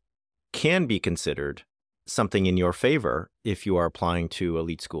thing that can be considered something in your favor if you are applying to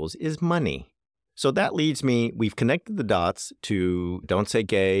elite schools is money. So that leads me, we've connected the dots to Don't Say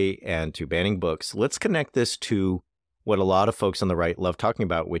Gay and to banning books. Let's connect this to what a lot of folks on the right love talking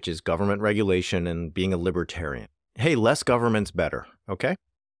about, which is government regulation and being a libertarian. Hey, less government's better, okay?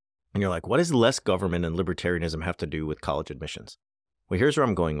 And you're like, what does less government and libertarianism have to do with college admissions? Well, here's where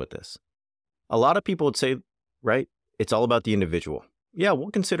I'm going with this. A lot of people would say, right, it's all about the individual. Yeah,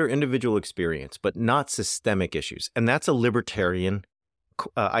 we'll consider individual experience, but not systemic issues. And that's a libertarian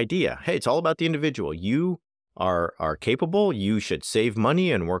idea. Hey, it's all about the individual. You are capable. You should save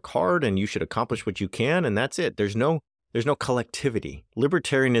money and work hard, and you should accomplish what you can, and that's it. There's no collectivity.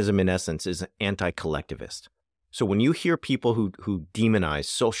 Libertarianism, in essence, is anti-collectivist. So when you hear people who demonize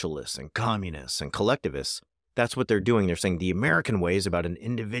socialists and communists and collectivists, that's what they're doing. They're saying the American way is about an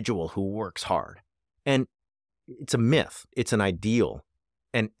individual who works hard, and it's a myth. It's an ideal,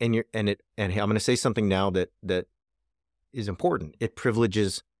 and I'm going to say something now that is important. It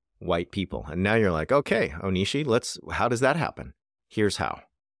privileges white people, and now you're like, okay, Onishi, how does that happen? Here's how.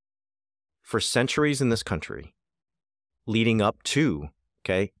 For centuries in this country, leading up to,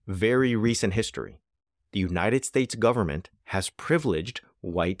 very recent history, the United States government has privileged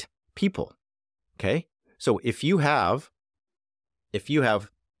white people. Okay? So if you have,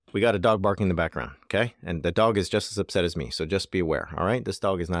 we got a dog barking in the background, okay? And the dog is just as upset as me, so just be aware, all right? This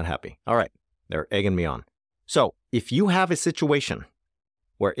dog is not happy. All right, they're egging me on. So if you have a situation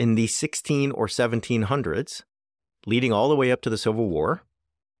where in the 16 or 1700s, leading all the way up to the Civil War,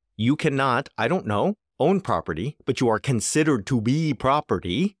 you cannot, I don't know, own property, but you are considered to be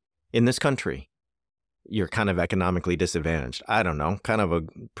property in this country, you're kind of economically disadvantaged. I don't know, kind of a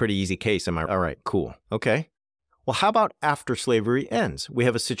pretty easy case. Am I all right? Cool. Okay. Well, how about after slavery ends? We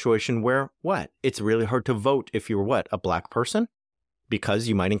have a situation where what? It's really hard to vote if you're what? A black person? Because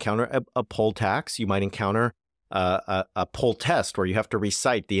you might encounter a poll tax. You might encounter a poll test where you have to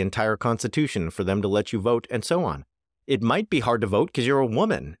recite the entire Constitution for them to let you vote and so on. It might be hard to vote because you're a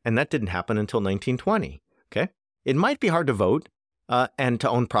woman, and that didn't happen until 1920. Okay. It might be hard to vote and to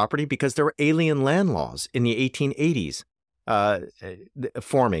own property because there were alien land laws in the 1880s.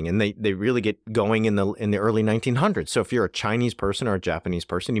 Forming, and they really get going in the early 1900s. So if you're a Chinese person or a Japanese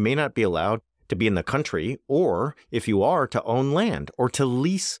person, you may not be allowed to be in the country, or if you are, to own land or to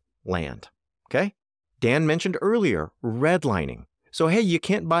lease land. Okay? Dan mentioned earlier redlining. So hey, you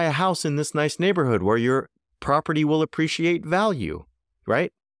can't buy a house in this nice neighborhood where your property will appreciate value,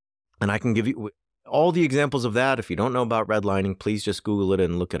 right? And I can give you all the examples of that. If you don't know about redlining, please just Google it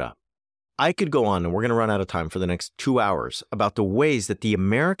and look it up. I could go on, and we're going to run out of time for the next 2 hours, about the ways that the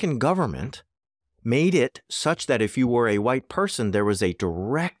American government made it such that if you were a white person, there was a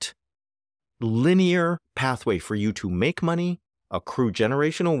direct, linear pathway for you to make money, accrue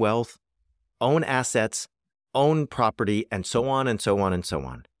generational wealth, own assets, own property, and so on and so on and so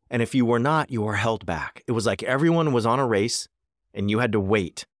on. And if you were not, you were held back. It was like everyone was on a race, and you had to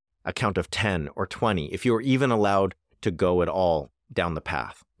wait a count of 10 or 20 if you were even allowed to go at all down the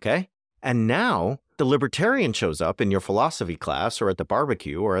path, okay? And now the libertarian shows up in your philosophy class or at the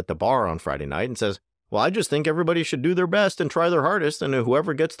barbecue or at the bar on Friday night and says, well, I just think everybody should do their best and try their hardest. And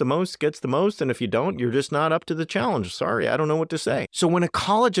whoever gets the most gets the most. And if you don't, you're just not up to the challenge. Sorry, I don't know what to say. So when a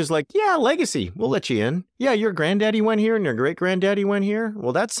college is like, yeah, legacy, we'll let you in. Yeah, your granddaddy went here and your great granddaddy went here.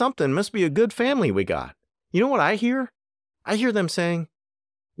 Well, that's something. Must be a good family we got. You know what I hear? I hear them saying,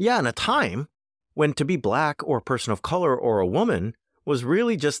 yeah, in a time when to be black or a person of color or a woman was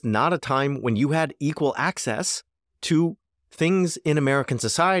really just not a time when you had equal access to things in American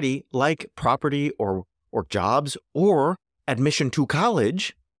society like property or jobs or admission to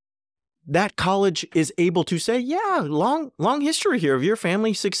college. That college is able to say, yeah, long history here of your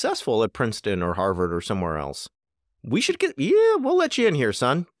family successful at Princeton or Harvard or somewhere else. We should we'll let you in here,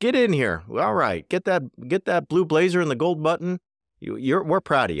 son. Get in here. All right. Get that blue blazer and the gold button. We're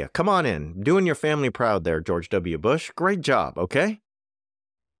proud of you. Come on in. Doing your family proud there, George W. Bush. Great job. Okay.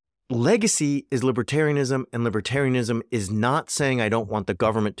 Legacy is libertarianism, and libertarianism is not saying I don't want the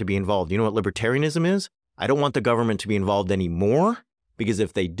government to be involved. You know what libertarianism is? I don't want the government to be involved anymore, because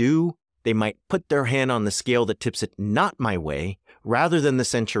if they do, they might put their hand on the scale that tips it not my way, rather than the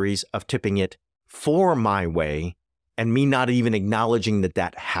centuries of tipping it for my way, and me not even acknowledging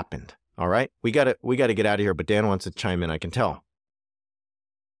that happened. All right? We got to get out of here, but Dan wants to chime in, I can tell.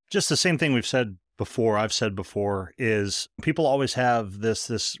 Just the same thing I've said before is people always have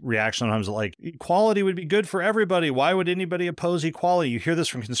this reaction sometimes like equality would be good for everybody. Why would anybody oppose equality? You hear this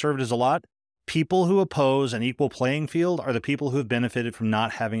from conservatives a lot. People who oppose an equal playing field are the people who have benefited from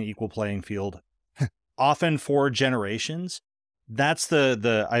not having an equal playing field, often for generations. That's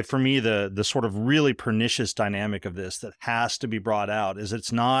for me the sort of really pernicious dynamic of this that has to be brought out. Is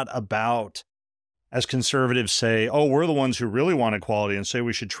it's not about, as conservatives say, oh, we're the ones who really want equality and say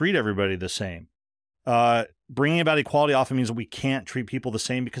we should treat everybody the same. Bringing about equality often means that we can't treat people the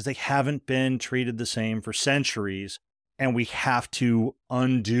same because they haven't been treated the same for centuries, and we have to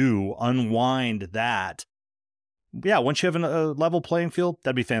unwind that. Yeah, once you have a level playing field,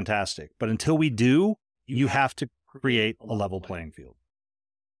 that'd be fantastic. But until we do, you have to create a level playing field.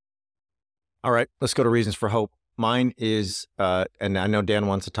 All right, let's go to reasons for hope. Mine is, and I know Dan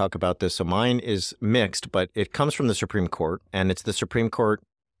wants to talk about this, so mine is mixed, but it comes from the Supreme Court, and it's the Supreme Court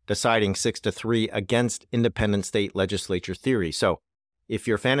deciding 6-3 against independent state legislature theory. So if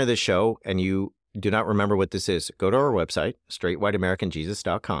you're a fan of this show and you do not remember what this is, go to our website,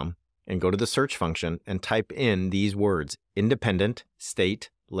 straightwhiteamericanjesus.com, and go to the search function and type in these words, independent state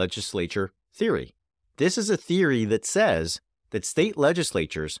legislature theory. This is a theory that says that state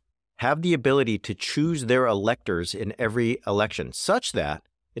legislatures have the ability to choose their electors in every election, such that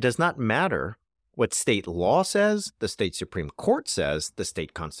it does not matter what state law says, the state Supreme Court says, the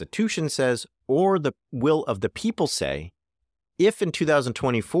state constitution says, or the will of the people say, if in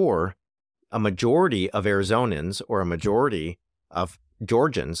 2024 a majority of Arizonans or a majority of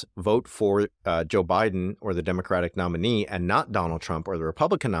Georgians vote for Joe Biden or the Democratic nominee and not Donald Trump or the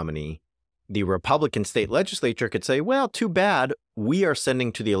Republican nominee, the Republican state legislature could say, well, too bad. We are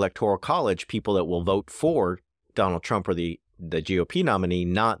sending to the Electoral College people that will vote for Donald Trump or the GOP nominee,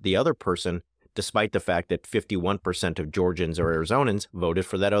 not the other person, despite the fact that 51% of Georgians or Arizonans voted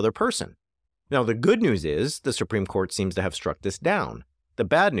for that other person. Now, the good news is the Supreme Court seems to have struck this down. The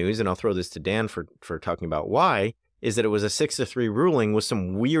bad news, and I'll throw this to Dan for talking about why, is that it was a 6-3 ruling with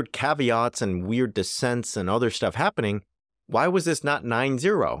some weird caveats and weird dissents and other stuff happening. Why was this not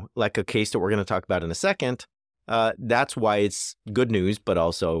 9-0, like a case that we're going to talk about in a second? That's why it's good news, but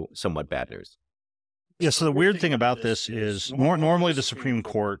also somewhat bad news. Yeah, so the weird thing about this is normally the Supreme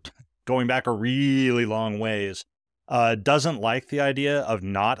Court, going back a really long ways, doesn't like the idea of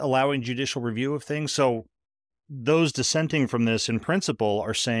not allowing judicial review of things. So those dissenting from this in principle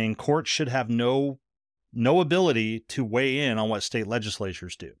are saying courts should have no ability to weigh in on what state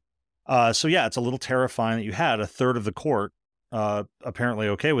legislatures do. So yeah, it's a little terrifying that you had a third of the court apparently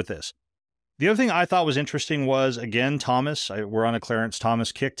okay with this. The other thing I thought was interesting was, again, we're on a Clarence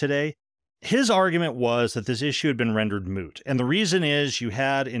Thomas kick today. His argument was that this issue had been rendered moot. And the reason is you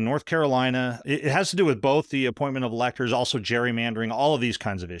had in North Carolina, it has to do with both the appointment of electors, also gerrymandering, all of these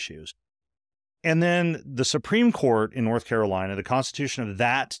kinds of issues. And then the Supreme Court in North Carolina, the constitution of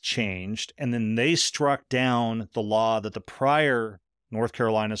that changed, and then they struck down the law that the prior North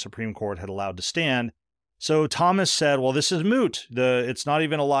Carolina Supreme Court had allowed to stand. So Thomas said, well, this is moot. It's not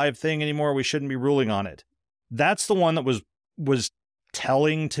even a live thing anymore. We shouldn't be ruling on it. That's the one that was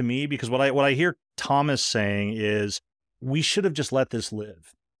telling to me, because what I hear Thomas saying is we should have just let this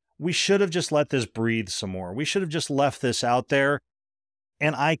live. We should have just let this breathe some more. We should have just left this out there.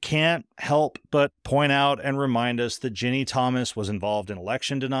 And I can't help but point out and remind us that Ginny Thomas was involved in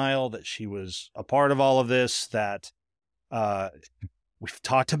election denial, that she was a part of all of this, that we've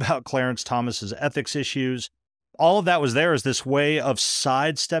talked about Clarence Thomas's ethics issues. All of that was there as this way of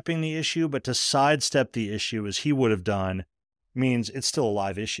sidestepping the issue, but to sidestep the issue as he would have done means it's still a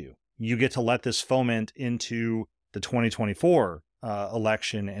live issue. You get to let this foment into the 2024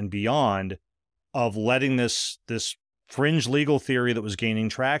 election and beyond, of letting this fringe legal theory that was gaining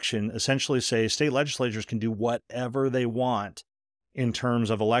traction essentially say state legislatures can do whatever they want in terms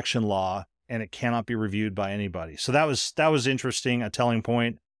of election law, and it cannot be reviewed by anybody. So that was interesting, a telling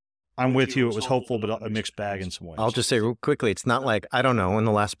point. I'm with you. It was hopeful, but a mixed bag in some ways. I'll just say real quickly, it's not like, I don't know, in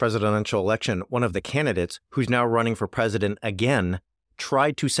the last presidential election, one of the candidates who's now running for president again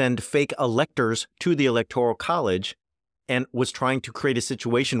tried to send fake electors to the Electoral College and was trying to create a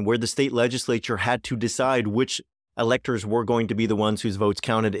situation where the state legislature had to decide which electors were going to be the ones whose votes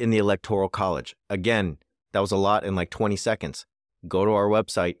counted in the Electoral College. Again, that was a lot in like 20 seconds. Go to our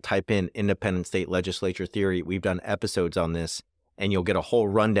website, type in independent state legislature theory. We've done episodes on this, and you'll get a whole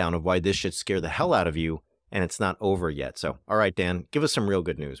rundown of why this should scare the hell out of you, and it's not over yet. So, all right, Dan, give us some real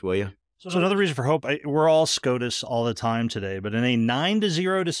good news, will you? So another reason for hope, we're all SCOTUS all the time today, but in a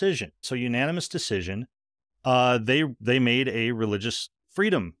 9-0 decision, so unanimous decision, they made a religious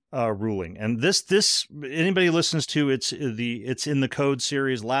freedom ruling. And this anybody listens to, it's in the Code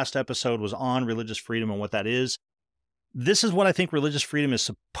series. Last episode was on religious freedom and what that is. This is what I think religious freedom is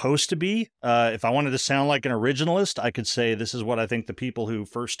supposed to be. If I wanted to sound like an originalist, I could say this is what I think the people who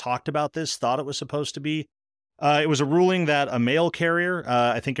first talked about this thought it was supposed to be. It was a ruling that a mail carrier,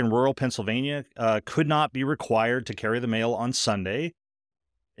 I think in rural Pennsylvania, could not be required to carry the mail on Sunday,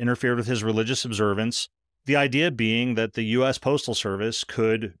 interfered with his religious observance. The idea being that the U.S. Postal Service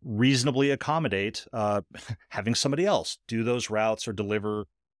could reasonably accommodate having somebody else do those routes or deliver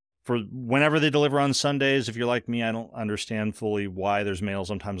for whenever they deliver on Sundays. If you're like me, I don't understand fully why there's mail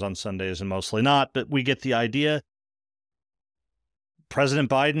sometimes on Sundays and mostly not, but we get the idea. President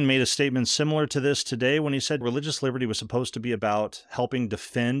Biden made a statement similar to this today when he said religious liberty was supposed to be about helping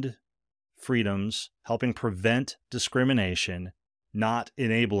defend freedoms, helping prevent discrimination, not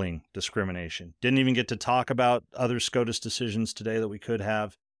enabling discrimination. Didn't even get to talk about other SCOTUS decisions today that we could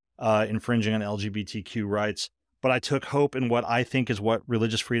have infringing on LGBTQ rights. But I took hope in what I think is what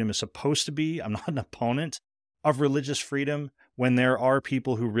religious freedom is supposed to be. I'm not an opponent of religious freedom when there are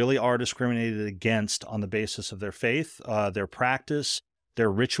people who really are discriminated against on the basis of their faith, their practice, their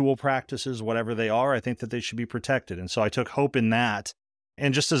ritual practices, whatever they are. I think that they should be protected. And so I took hope in that.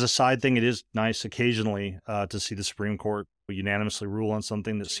 And just as a side thing, it is nice occasionally to see the Supreme Court unanimously rule on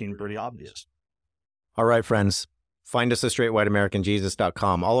something that seemed pretty obvious. All right, friends. Find us at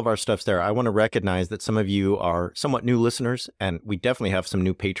straightwhiteamericanjesus.com. All of our stuff's there. I want to recognize that some of you are somewhat new listeners, and we definitely have some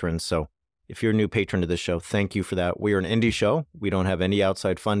new patrons. So if you're a new patron to this show, thank you for that. We are an indie show. We don't have any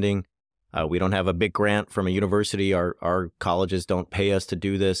outside funding. We don't have a big grant from a university. Our colleges don't pay us to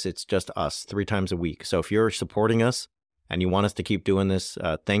do this. It's just us 3 times a week. So if you're supporting us and you want us to keep doing this,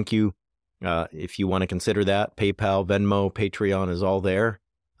 thank you. If you want to consider that, PayPal, Venmo, Patreon is all there.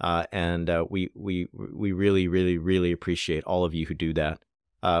 And we really, really, really appreciate all of you who do that.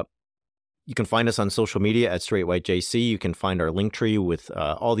 You can find us on social media at StraightWhiteJC. You can find our link tree with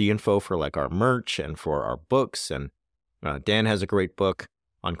all the info for like our merch and for our books. And Dan has a great book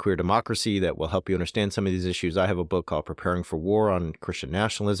on queer democracy that will help you understand some of these issues. I have a book called Preparing for War on Christian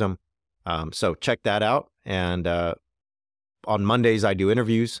Nationalism. So check that out. And on Mondays, I do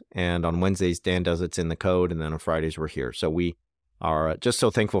interviews. And on Wednesdays, Dan does It's in the Code. And then on Fridays, we're here. So we are just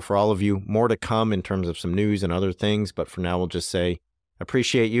so thankful for all of you. More to come in terms of some news and other things. But for now, we'll just say,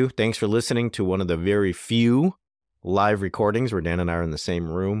 appreciate you. Thanks for listening to one of the very few live recordings where Dan and I are in the same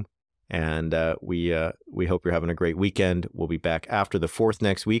room. And we hope you're having a great weekend. We'll be back after the 4th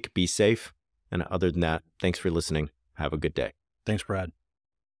next week. Be safe. And other than that, thanks for listening. Have a good day. Thanks, Brad.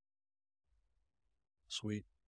 Sweet.